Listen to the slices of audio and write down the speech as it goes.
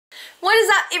What is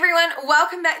up everyone?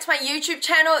 Welcome back to my YouTube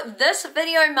channel. This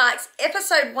video marks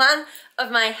episode 1 of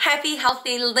my Happy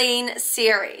Healthy Lean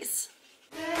series.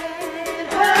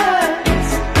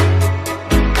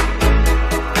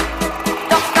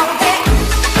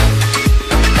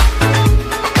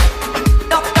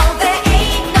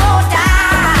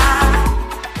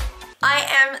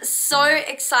 So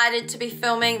excited to be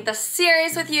filming this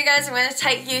series with you guys. I'm going to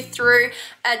take you through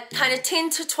a kind of 10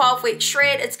 to 12 week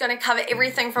shred. It's going to cover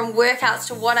everything from workouts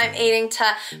to what I'm eating to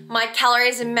my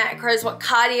calories and macros, what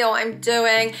cardio I'm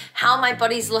doing, how my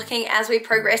body's looking as we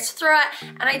progress through it.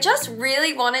 And I just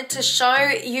really wanted to show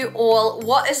you all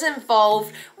what is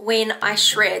involved when I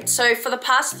shred. So for the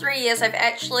past 3 years, I've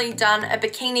actually done a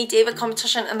Bikini Diva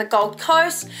competition in the Gold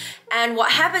Coast. And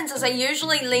what happens is I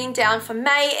usually lean down for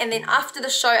May, and then after the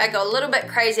show I go a little bit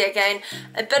crazy again,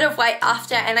 a bit of weight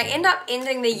after, and I end up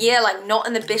ending the year like not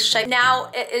in the best shape. Now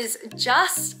it is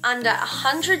just under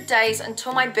 100 days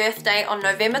until my birthday on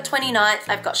November 29th.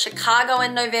 I've got Chicago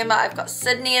in November, I've got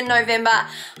Sydney in November.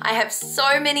 I have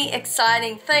so many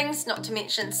exciting things, not to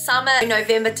mention summer,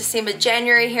 November, December,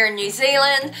 January here in New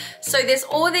Zealand. So there's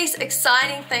all these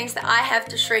exciting things that I have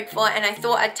to shred for, and I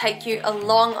thought I'd take you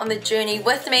along on the journey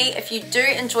with me. If you do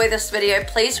enjoy this video,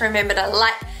 please remember to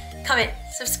like, comment,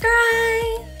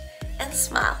 subscribe, and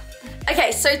smile.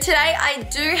 Okay, so today I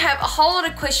do have a whole lot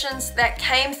of questions that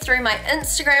came through my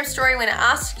Instagram story when I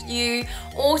asked you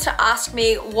all to ask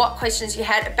me what questions you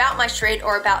had about my shred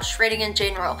or about shredding in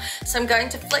general. So I'm going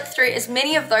to flick through as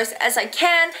many of those as I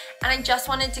can, and I just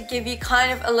wanted to give you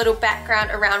kind of a little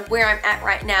background around where I'm at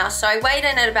right now. So I weighed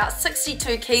in at about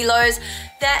 62 kilos.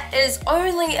 That is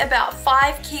only about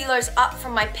 5 kilos up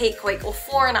from my peak week, or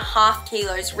 4.5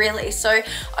 kilos really. So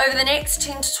over the next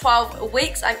 10 to 12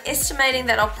 weeks, I'm estimating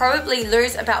that I'll probably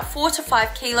lose about 4 to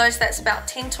 5 kilos. That's about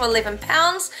 10 to 11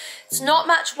 pounds. It's not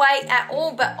much weight at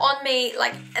all, but on me,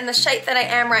 like in the shape that I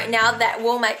am right now, that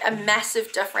will make a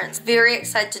massive difference. Very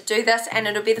excited to do this, and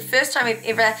it'll be the first time I've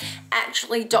ever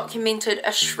actually documented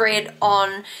a shred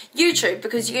on YouTube,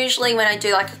 because usually when I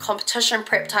do like a competition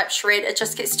prep type shred, it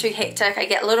just gets too hectic. I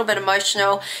get a little bit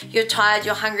emotional. You're tired,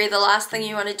 you're hungry. The last thing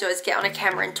you want to do is get on a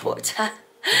camera and talk to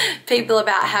people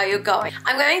about how you're going.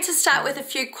 I'm going to start with a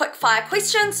few quick fire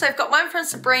questions. So I've got one from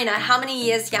Sabrina. How many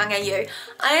years young are you?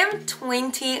 I am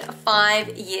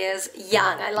 25 years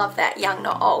young. I love that, young,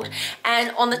 not old.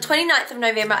 And on the 29th of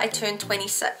November, I turned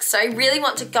 26. So I really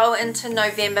want to go into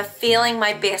November feeling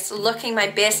my best, looking my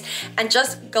best, and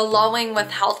just glowing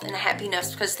with health and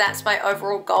happiness, because that's my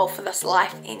overall goal for this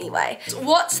life anyway.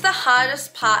 What's the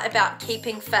hardest part about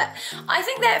keeping fit? I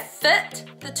think that fit,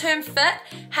 the term fit,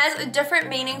 has a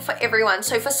different meaning for everyone.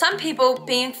 So for some people,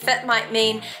 being fit might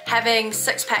mean having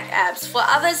six-pack abs. For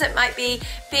others, it might be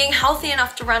being healthy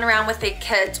enough to run around with their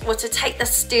kids, or to take the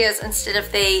stairs instead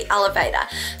of the elevator.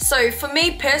 So for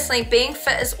me personally, being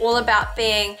fit is all about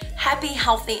being happy,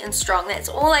 healthy, and strong. That's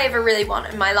all I ever really want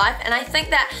in my life. And I think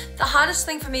that the hardest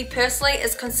thing for me personally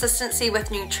is consistency with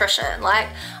nutrition. Like,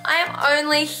 I am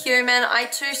only human. I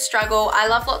too struggle. I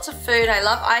love lots of food. I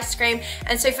love ice cream.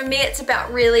 And so for me, it's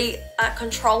about really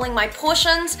controlling my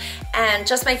portions and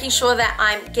just making sure that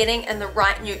I'm getting in the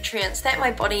right nutrients that my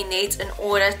body needs in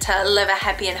order to live a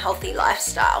happy and healthy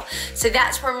lifestyle. So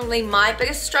that's probably my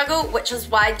biggest struggle, which is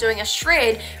why doing a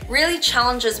shred really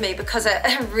challenges me, because it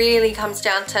really comes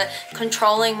down to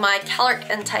controlling my caloric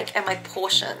intake and my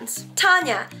portions.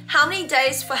 Tanya, how many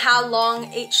days for how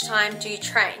long each time do you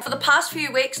train? For the past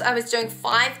few weeks, I was doing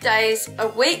 5 days a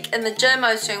week in the gym.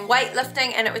 I was doing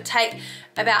weightlifting, and it would take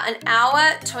about an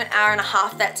hour to an hour and a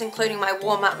half. That's including my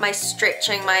warm-up, my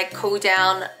stretching, my cool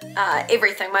down,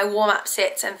 everything, my warm-up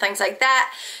sets and things like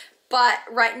that. But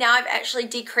right now I've actually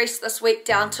decreased this week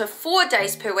down to 4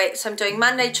 days per week. So I'm doing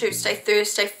Monday, Tuesday,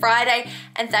 Thursday, Friday,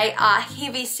 and they are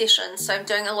heavy sessions. So I'm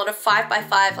doing a lot of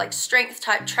 5x5, like strength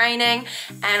type training,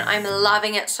 and I'm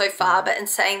loving it so far. But in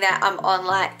saying that, I'm on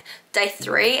like day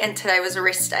 3, and today was a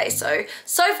rest day. So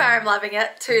far I'm loving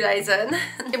it, 2 days in.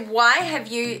 Why have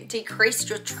you decreased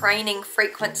your training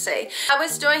frequency? I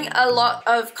was doing a lot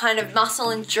of kind of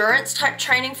muscle endurance type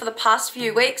training for the past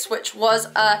few weeks, which was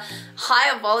a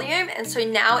higher volume. And so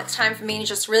now it's time for me to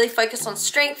just really focus on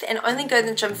strength and only go to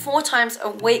the gym 4 times a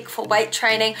week for weight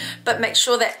training, but make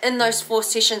sure that in those 4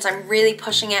 sessions I'm really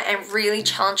pushing it and really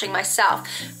challenging myself.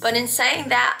 But in saying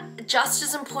that, just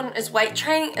as important as weight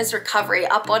training is recovery.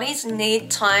 Our bodies bodies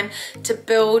need time to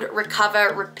build,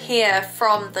 recover, repair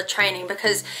from the training,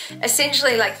 because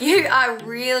essentially like you are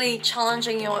really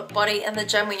challenging your body in the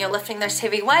gym when you're lifting those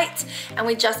heavy weights, and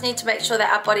we just need to make sure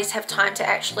that our bodies have time to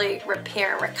actually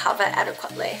repair and recover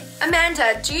adequately.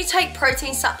 Amanda, do you take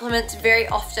protein supplements very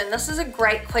often? This is a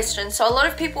great question. So a lot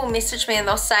of people message me and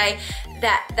they'll say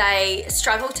that they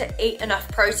struggle to eat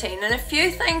enough protein, and a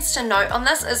few things to note on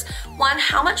this is, one,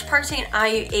 how much protein are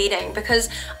you eating? Because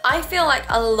I feel like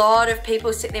a lot of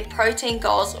people set their protein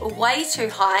goals way too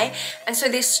high, and so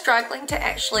they're struggling to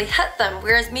actually hit them,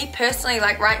 whereas me personally,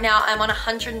 like right now I'm on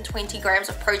 120 grams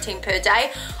of protein per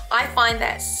day. I find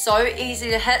that so easy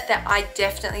to hit that I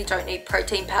definitely don't need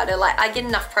protein powder. Like I get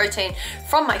enough protein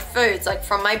from my foods, like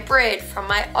from my bread, from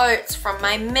my oats, from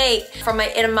my meat, from my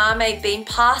edamame bean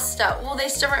pasta. All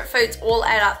these different foods all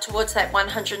add up towards that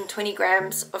 120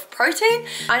 grams of protein.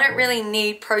 I don't really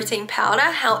need protein powder.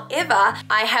 However,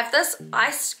 I have this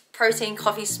iced protein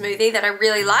coffee smoothie that I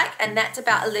really like, and that's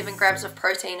about 11 grams of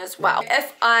protein as well.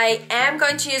 If I am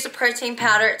going to use a protein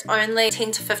powder, it's only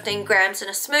 10 to 15 grams in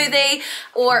a smoothie,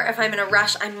 or if I'm in a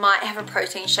rush I might have a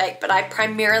protein shake, but I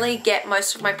primarily get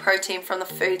most of my protein from the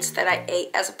foods that I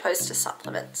eat as opposed to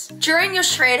supplements. During your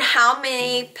shred, how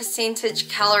many percentage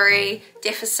calorie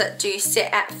deficit do you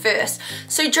set at first?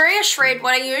 So during a shred,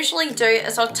 what I usually do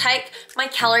is I'll take my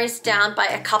calories down by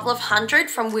a couple of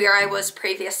hundred from where I was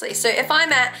previously. So if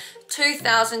I'm at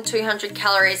 2,200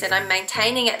 calories and I'm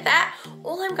maintaining at that,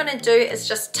 all I'm gonna do is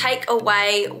just take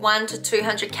away 100 to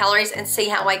 200 calories and see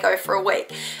how I go for a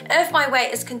week. If my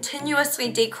weight is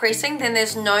continuously decreasing, then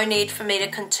there's no need for me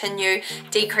to continue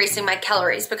decreasing my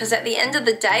calories, because at the end of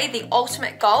the day, the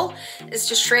ultimate goal is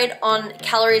to shred on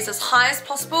calories as high as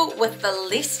possible with the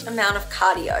least amount of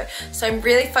cardio. So I'm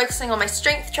really focusing on my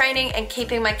strength training and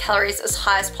keeping my calories as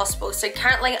high as possible. So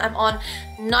currently I'm on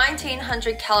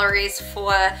 1,900 calories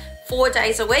for 4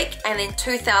 days a week, and then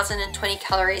 2,020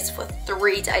 calories for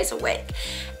 3 days a week.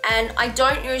 And I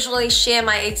don't usually share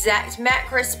my exact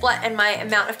macro split and my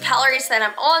amount of calories that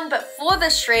I'm on, but for the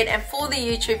shred and for the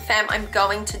YouTube fam, I'm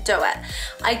going to do it.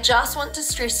 I just want to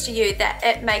stress to you that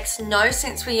it makes no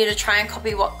sense for you to try and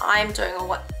copy what I'm doing or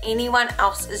what anyone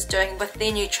else is doing with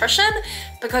their nutrition,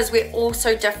 because we're all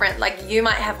so different. Like you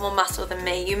might have more muscle than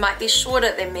me, you might be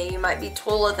shorter than me, you might be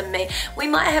taller than me. We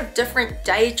might have different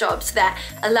day jobs that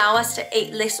allow us to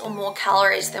eat less or more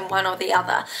calories than one or the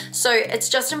other. So it's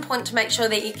just important to make sure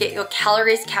that you get your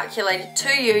calories calculated to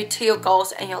you, to your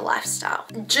goals and your lifestyle.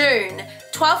 June,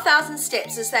 12,000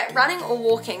 steps, is that running or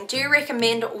walking? Do you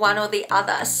recommend one or the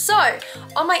other? So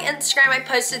on my Instagram, I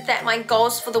posted that my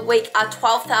goals for the week are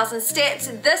 12,000 steps.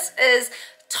 This is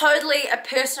totally a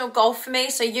personal goal for me.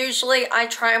 So usually I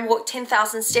try and walk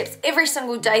 10,000 steps every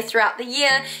single day throughout the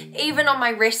year, even on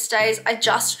my rest days. I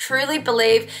just truly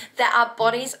believe that our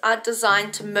bodies are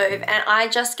designed to move, and I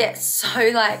just get so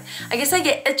like, I guess I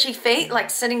get itchy feet like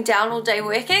sitting down all day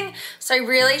working. So I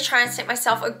really try and set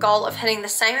myself a goal of hitting the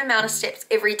same amount of steps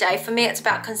every day. For me, it's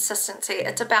about consistency,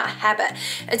 it's about habit,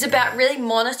 it's about really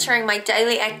monitoring my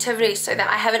daily activities so that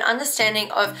I have an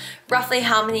understanding of roughly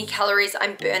how many calories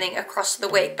I'm burning across the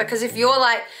week. Because if you're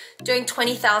like doing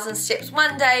 20,000 steps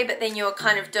one day, but then you're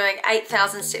kind of doing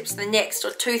 8,000 steps the next,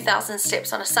 or 2,000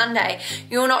 steps on a Sunday,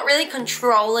 you're not really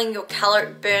controlling your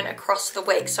calorie burn across the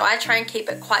week. So I try and keep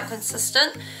it quite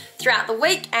consistent throughout the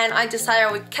week, and I decided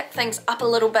I would kick things up a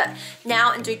little bit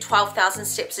now and do 12,000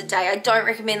 steps a day. I don't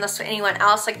recommend this for anyone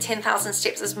else. Like 10,000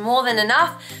 steps is more than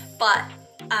enough, but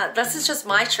this is just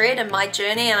my shred and my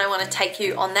journey, and I want to take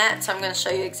you on that, so I'm going to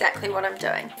show you exactly what I'm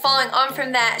doing. Following on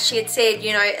from that, she had said,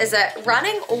 you know, is it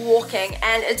running or walking?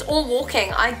 And it's all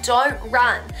walking. I don't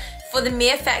run, for the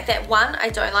mere fact that one, I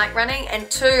don't like running, and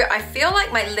two, I feel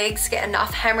like my legs get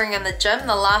enough hammering in the gym.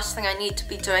 The last thing I need to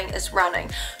be doing is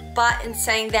running. But in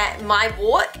saying that, my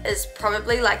walk is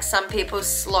probably like some people's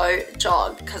slow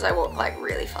jog, because I walk like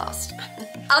really fast.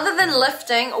 Other than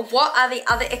lifting, what are the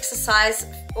other exercise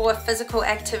or physical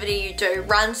activity you do?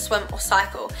 Run, swim, or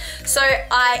cycle? So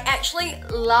I actually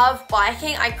love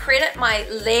biking. I credit my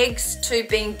legs to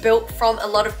being built from a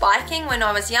lot of biking when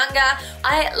I was younger.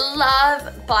 I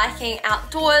love biking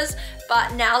outdoors,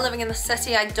 but now living in the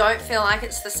city, I don't feel like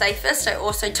it's the safest. I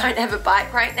also don't have a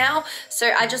bike right now,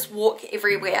 so I just walk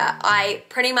everywhere. I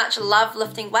pretty much love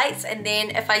lifting weights, and then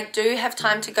if I do have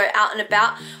time to go out and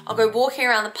about, I'll go walking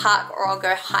around the park or I'll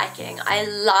go hiking. I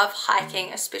love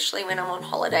hiking, especially when I'm on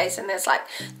holidays and there's like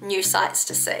new sights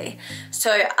to see.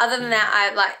 So other than that,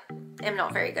 I am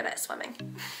not very good at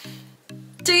swimming.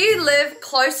 Do you live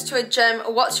close to a gym?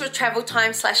 What's your travel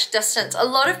time / distance? A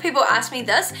lot of people ask me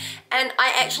this, and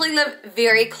I actually live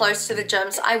very close to the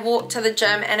gyms. I walk to the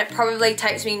gym and it probably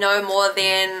takes me no more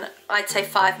than, I'd say,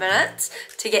 5 minutes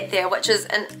to get there, which is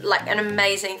an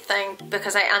amazing thing,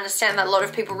 because I understand that a lot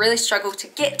of people really struggle to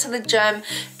get to the gym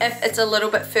if it's a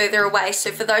little bit further away.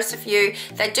 So for those of you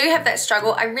that do have that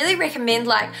struggle, I really recommend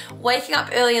like waking up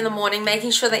early in the morning,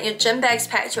 making sure that your gym bag's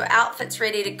packed, your outfit's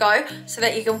ready to go, so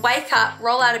that you can wake up,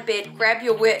 roll out of bed, grab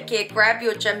your work gear, grab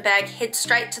your gym bag, head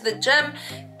straight to the gym,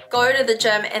 go to the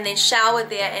gym, and then shower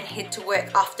there and head to work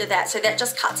after that. So that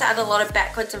just cuts out a lot of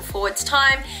backwards and forwards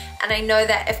time. And I know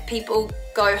that if people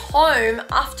go home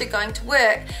after going to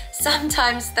work,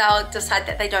 sometimes they'll decide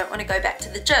that they don't want to go back to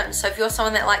the gym. So if you're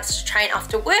someone that likes to train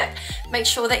after work, make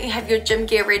sure that you have your gym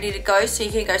gear ready to go, so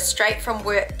you can go straight from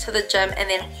work to the gym and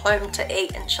then home to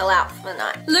eat and chill out for the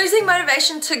night. Losing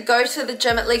motivation to go to the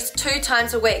gym at least 2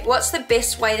 times a week. What's the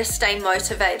best way to stay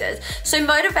motivated? So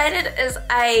motivated is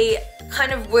a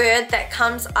kind of word that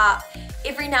comes up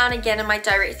every now and again in my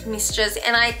direct messages,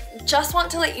 and I just want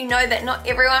to let you know that not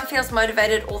everyone feels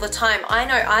motivated all the time. I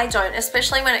know I don't,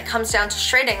 especially when it comes down to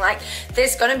shredding. Like,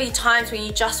 there's gonna be times when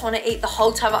you just want to eat the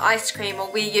whole tub of ice cream, or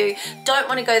where you don't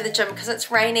want to go to the gym because it's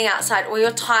raining outside, or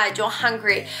you're tired, you're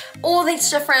hungry. All these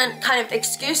different kind of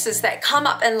excuses that come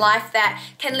up in life that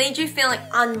can leave you feeling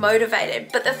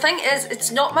unmotivated. But the thing is,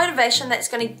 it's not motivation that's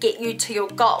going to get you to your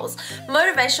goals.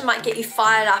 Motivation might get you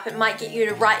fired up, it might get you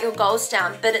to write your goals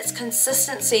down, but it's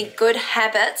consistency, good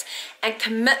habits, and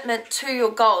commitment to your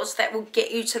goals that will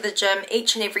get you to the gym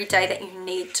each and every day that you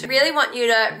need to. I really want you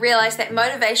to realize that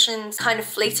motivation's kind of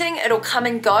fleeting. It'll come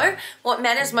and go. What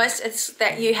matters most is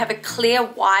that you have a clear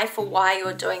why for why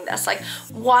you're doing this. Like,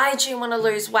 why do you want to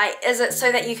lose weight? Is it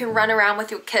so that you can run around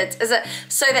with your kids? Is it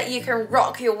so that you can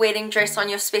rock your wedding dress on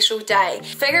your special day?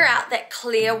 Figure out that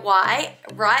clear why,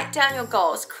 write down your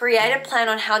goals, create a plan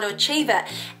on how to achieve it,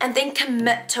 and then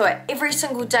commit to it. Every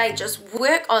single day, just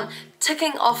work on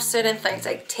ticking off certain things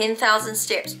like 10,000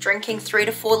 steps, drinking 3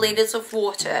 to 4 liters of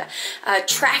water,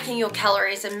 tracking your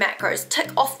calories and macros. Tick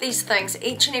off these things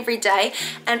each and every day,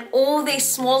 and all these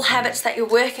small habits that you're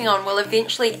working on will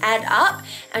eventually add up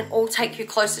and all take you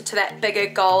closer to that bigger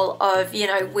goal of, you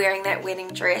know, wearing that wedding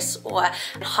dress or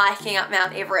hiking up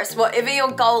Mount Everest. Whatever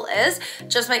your goal is,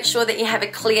 just make sure that you have a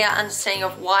clear understanding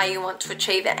of why you want to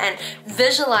achieve it, and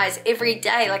visualize every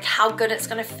day like how good it's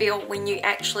going to feel when you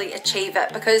actually achieve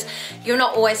it, because you're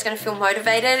not always going to feel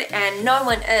motivated, and no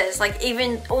one is. Like,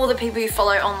 even all the people you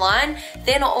follow online,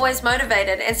 they're not always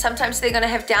motivated, and sometimes they're going to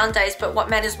have down days, but what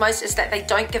matters most is that they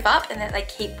don't give up and that they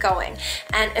keep going.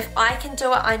 And if I can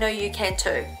do it, I know you can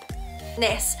too.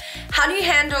 Ness, how do you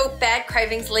handle bad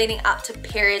cravings leading up to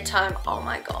period time? Oh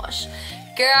my gosh,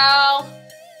 girl,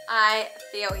 I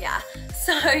feel ya.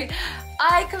 So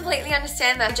I completely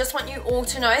understand that. I just want you all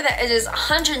to know that it is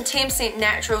 110%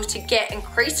 natural to get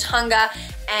increased hunger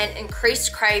and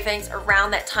increased cravings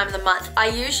around that time of the month. I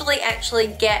usually actually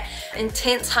get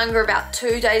intense hunger about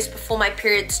 2 days before my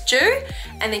period's due,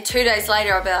 and then 2 days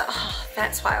later I'll be like, oh,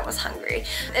 that's why I was hungry.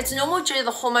 It's normal due to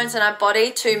the hormones in our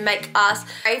body to make us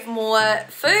crave more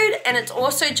food, and it's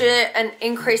also due to an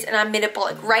increase in our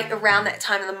metabolic rate around that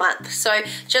time of the month. So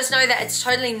just know that it's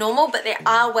totally normal, but there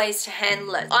are ways to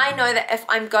handle it. I know that if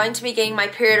I'm going to be getting my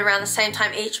period around the same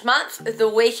time each month, the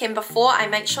weekend before, I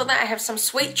make sure that I have some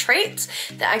sweet treats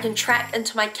that I can track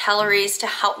into my calories to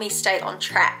help me stay on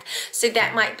track. So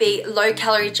that might be low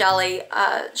calorie jelly,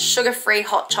 sugar-free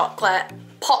hot chocolate,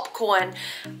 popcorn,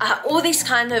 all these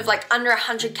kind of like under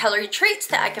 100 calorie treats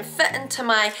that I can fit into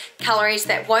my calories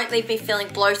that won't leave me feeling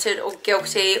bloated or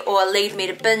guilty or lead me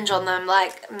to binge on them,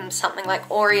 like something like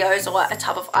Oreos or a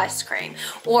tub of ice cream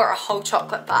or a whole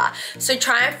chocolate bar. So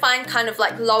try and find kind of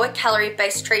like lower calorie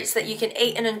based treats that you can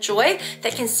eat and enjoy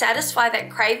that can satisfy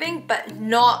that craving but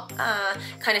not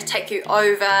kind of take you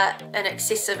over an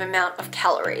excessive amount of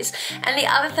calories. And the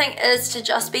other thing is to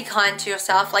just be kind to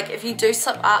yourself. Like, if you do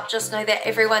slip up, just know that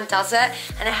everyone does it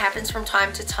and it happens from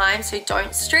time to time, so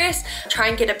don't stress. Try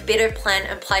and get a better plan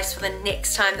in place for the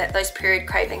next time that those period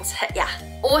cravings hit ya.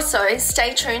 Also,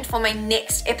 stay tuned for my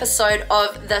next episode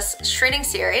of this shredding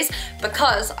series,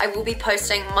 because I will be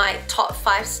posting my top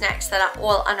 5 snacks that are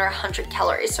all under 100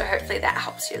 calories, so hopefully that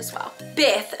helps you as well.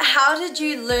 Beth, how did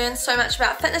you learn so much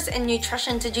about fitness and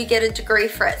nutrition? Did you get a degree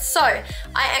for it? So, I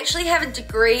actually have a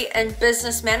degree in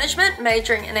business management,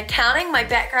 majoring in accounting. My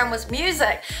background was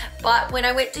music, but when when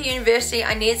I went to university,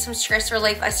 I needed some stress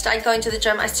relief. I started going to the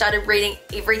gym. I started reading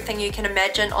everything you can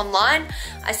imagine online.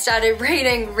 I started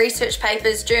reading research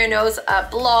papers, journals,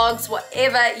 blogs,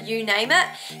 whatever, you name it.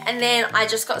 And then I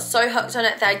just got so hooked on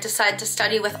it that I decided to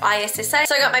study with ISSA.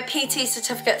 So I got my PT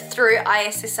certificate through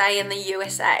ISSA in the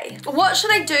USA. What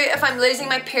should I do if I'm losing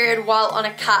my period while on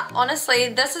a cut? Honestly,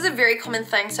 this is a very common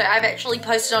thing. So I've actually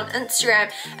posted on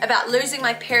Instagram about losing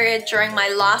my period during my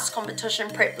last competition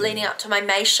prep leading up to my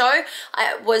May show.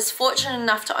 I was fortunate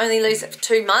enough to only lose it for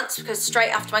 2 months because straight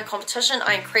after my competition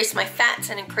I increased my fats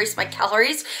and increased my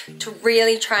calories to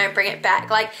really try and bring it back.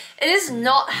 Like, it is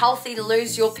not healthy to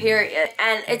lose your period,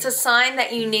 and it's a sign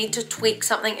that you need to tweak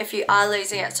something if you are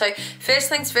losing it. So first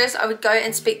things first, I would go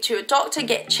and speak to a doctor,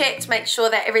 get checked, make sure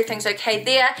that everything's okay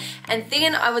there, and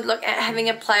then I would look at having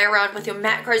a play around with your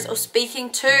macros or speaking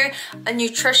to a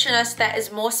nutritionist that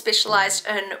is more specialized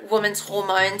in women's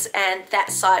hormones and that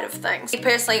side of things.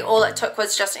 Personally, all it took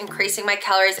was just increasing my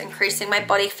calories, increasing my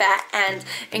body fat, and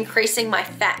increasing my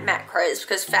fat macros,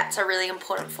 because fats are really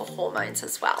important for hormones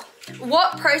as well.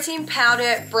 What protein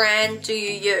powder brand do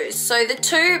you use? So the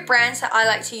two brands that I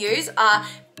like to use are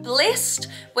Blessed,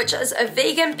 which is a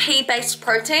vegan pea-based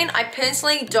protein. I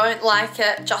personally don't like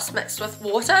it just mixed with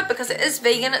water because it is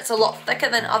vegan. It's a lot thicker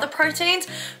than other proteins,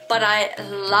 but I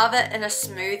love it in a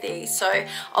smoothie. So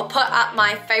I'll put up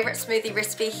my favorite smoothie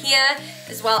recipe here,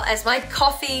 as well as my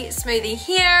coffee smoothie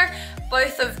here.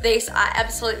 Both of these are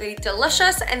absolutely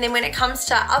delicious. And then when it comes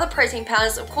to other protein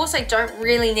powders, of course I don't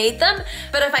really need them,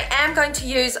 but if I am going to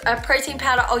use a protein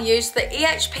powder, I'll use the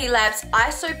EHP Labs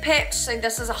IsoPeps. So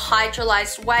this is a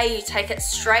hydrolyzed whey. You take it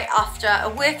straight after a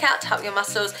workout to help your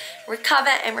muscles recover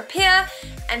and repair.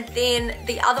 And then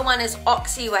the other one is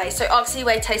Oxy Whey. So Oxy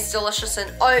Whey tastes delicious in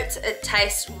oats. It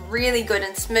tastes really good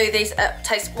in smoothies. It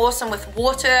tastes awesome with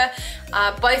water.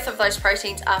 Both of those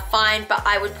proteins are fine, but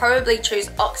I would probably choose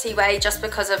Oxy Whey just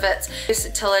because of its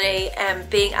versatility and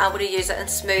being able to use it in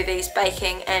smoothies,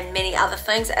 baking, and many other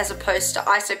things, as opposed to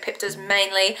IsoPeps is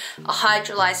mainly a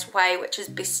hydrolyzed whey, which is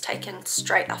best taken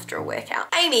straight after a workout.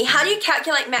 Amy, how do you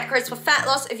calculate macros for fat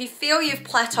loss if you feel you've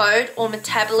plateaued or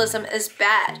metabolism is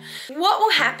bad? What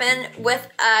will happen with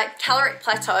a caloric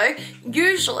plateau?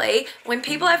 Usually, when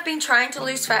people have been trying to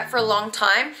lose fat for a long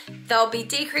time, they'll be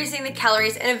decreasing the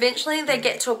calories, and eventually they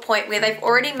get to a point where they've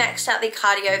already maxed out their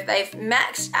cardio, they've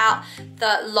maxed out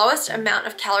the lowest amount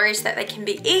of calories that they can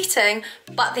be eating,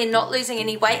 but they're not losing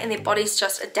any weight and their body's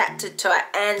just adapted to it.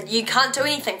 And you can't do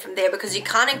anything from there because you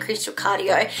can't increase your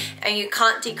cardio and you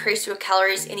can't decrease your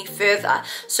calories any further.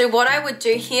 So what I would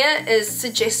do here is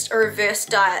suggest a reverse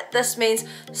diet. This means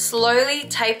slowly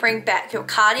tapering back your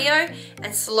cardio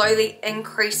and slowly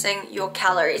increasing your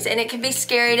calories. And it can be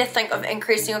scary to think of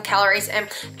increasing your calories and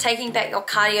taking back your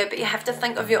cardio, but you have to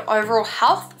think of your overall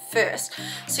health first.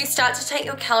 So you start to take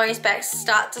your calories back,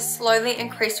 start to slowly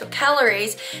increase your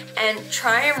calories, and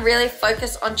try and really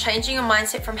focus on changing your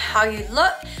mindset from how you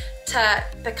look to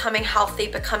becoming healthy,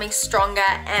 becoming stronger,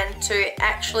 and to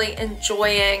actually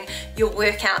enjoying your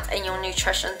workouts and your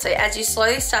nutrition. So as you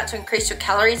slowly start to increase your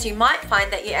calories, you might find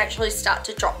that you actually start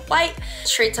to drop weight,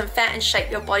 shred some fat, and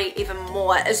shape your body even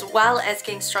more, as well as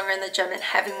getting stronger in the gym and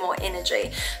having more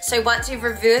energy. So once you've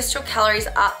reversed your calories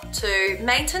up to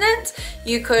maintenance,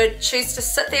 you could choose to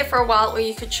sit there for a while, or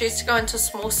you could choose to go into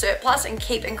small surplus and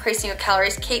keep increasing your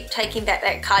calories, keep taking back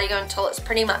that cardio until it's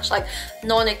pretty much like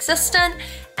non-existent.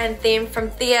 And then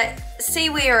from there, see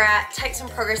where you're at, take some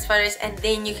progress photos, and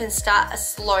then you can start a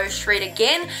slow shred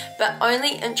again, but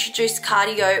only introduce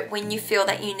cardio when you feel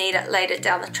that you need it later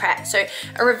down the track. So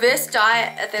a reverse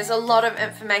diet, there's a lot of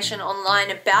information online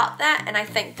about that, and I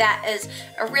think that is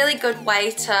a really good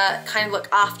way to kind of look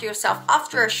after yourself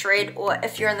after a shred, or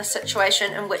if you're in the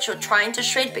situation in which you're trying to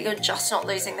shred but you're just not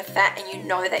losing the fat and you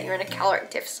know that you're in a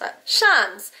caloric deficit.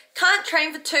 Shans, can't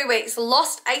train for 2 weeks,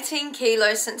 lost 18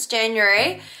 kilos since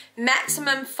January,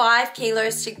 maximum 5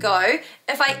 kilos to go.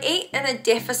 If I eat in a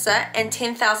deficit and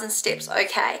 10,000 steps,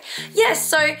 okay. Yes,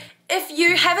 so if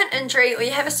you have an injury or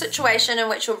you have a situation in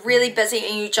which you're really busy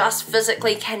and you just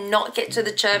physically cannot get to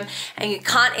the gym and you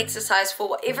can't exercise for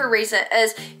whatever reason it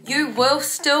is, you will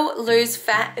still lose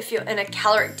fat if you're in a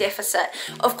caloric deficit.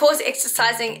 Of course,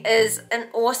 exercising is an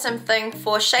awesome thing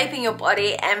for shaping your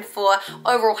body and for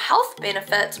overall health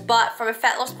benefits, but from a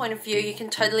fat loss point of view, you can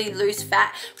totally lose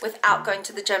fat without going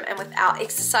to the gym and without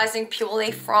exercising,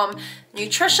 purely from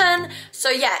nutrition. So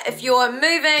yeah, if you're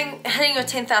moving, hitting your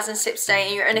 10,000 steps a day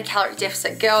and you're in a caloric calorie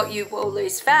deficit girl, you will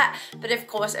lose fat, but of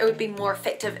course it would be more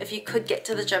effective if you could get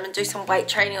to the gym and do some weight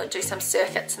training or do some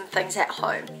circuits and things at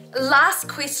home. Last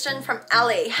question from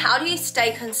Ali, how do you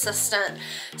stay consistent?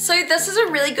 So this is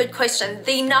a really good question.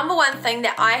 The number one thing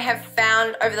that I have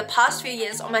found over the past few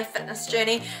years on my fitness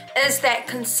journey is that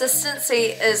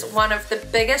consistency is one of the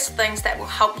biggest things that will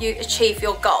help you achieve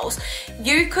your goals.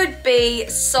 You could be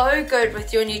so good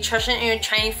with your nutrition and your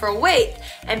training for a week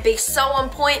and be so on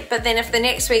point, but then if the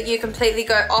next week you completely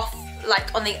go off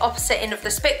like on the opposite end of the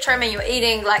spectrum and you're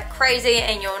eating like crazy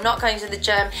and you're not going to the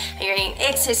gym and you're eating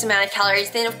excess amount of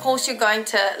calories, then of course you're going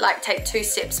to like take 2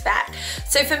 steps back.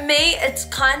 So for me, it's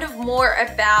kind of more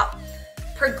about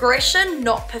progression,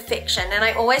 not perfection, and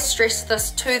I always stress this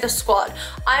to the squad.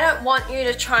 I don't want you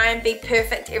to try and be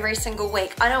perfect every single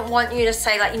week. I don't want you to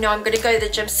say like, you know, I'm going to go to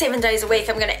the gym 7 days a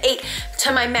week, I'm going to eat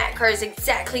to my macros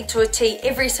exactly to a T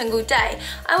every single day.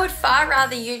 I would far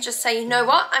rather you just say, you know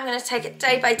what, I'm going to take it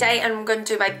day by day and I'm going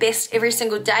to do my best every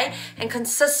single day and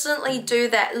consistently do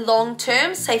that long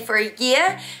term, say for a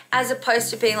year, as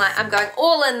opposed to being like, I'm going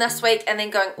all in this week and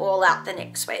then going all out the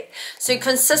next week. So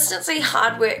consistency,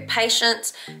 hard work, patience,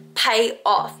 pay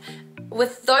off.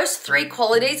 With those 3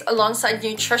 qualities alongside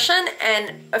nutrition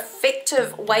and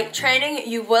effective weight training,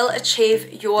 you will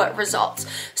achieve your results.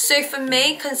 So for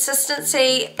me,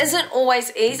 consistency isn't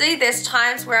always easy. There's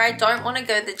times where I don't want to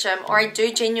go to the gym, or I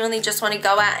do genuinely just want to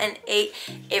go out and eat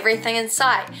everything in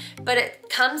sight. But it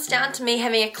comes down to me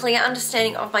having a clear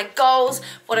understanding of my goals,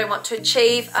 what I want to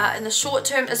achieve in the short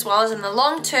term as well as in the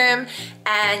long term,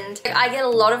 and I get a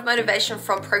lot of motivation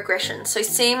from progression. So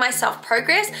seeing myself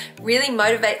progress really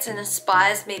motivates and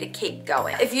inspires me to keep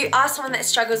going. If you are someone that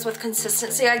struggles with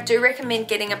consistency, I do recommend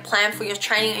getting a plan for your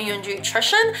training and your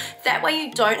nutrition. That way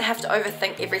you don't have to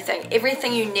overthink everything.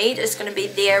 Everything you need is going to be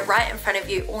there right in front of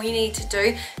you. All you need to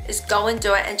do is go and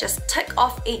do it and just tick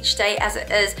off each day as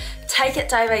it is. Take it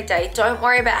day by day. Don't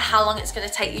worry about how long it's going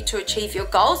to take you to achieve your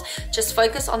goals. Just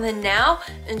focus on the now,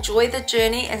 enjoy the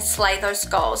journey, and slay those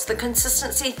goals. The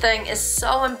consistency thing is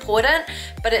so important,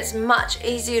 but it's much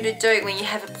easier to do when you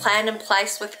have a plan in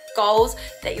place with goals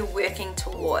that you're working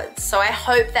towards. So I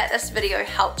hope that this video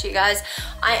helped you guys.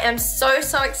 I am so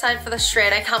excited for the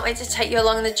shred. I can't wait to take you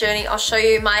along the journey. I'll show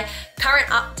you my current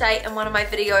update in one of my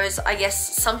videos, I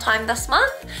guess sometime this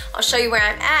month. I'll show you where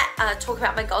I'm at, talk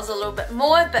about my goals a little bit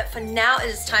more, but for now it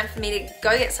is time for me to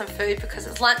go get some food because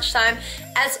it's lunchtime.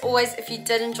 As always, if you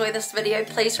did enjoy this video,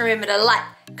 please remember to like,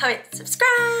 comment,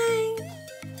 subscribe,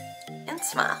 and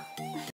smile.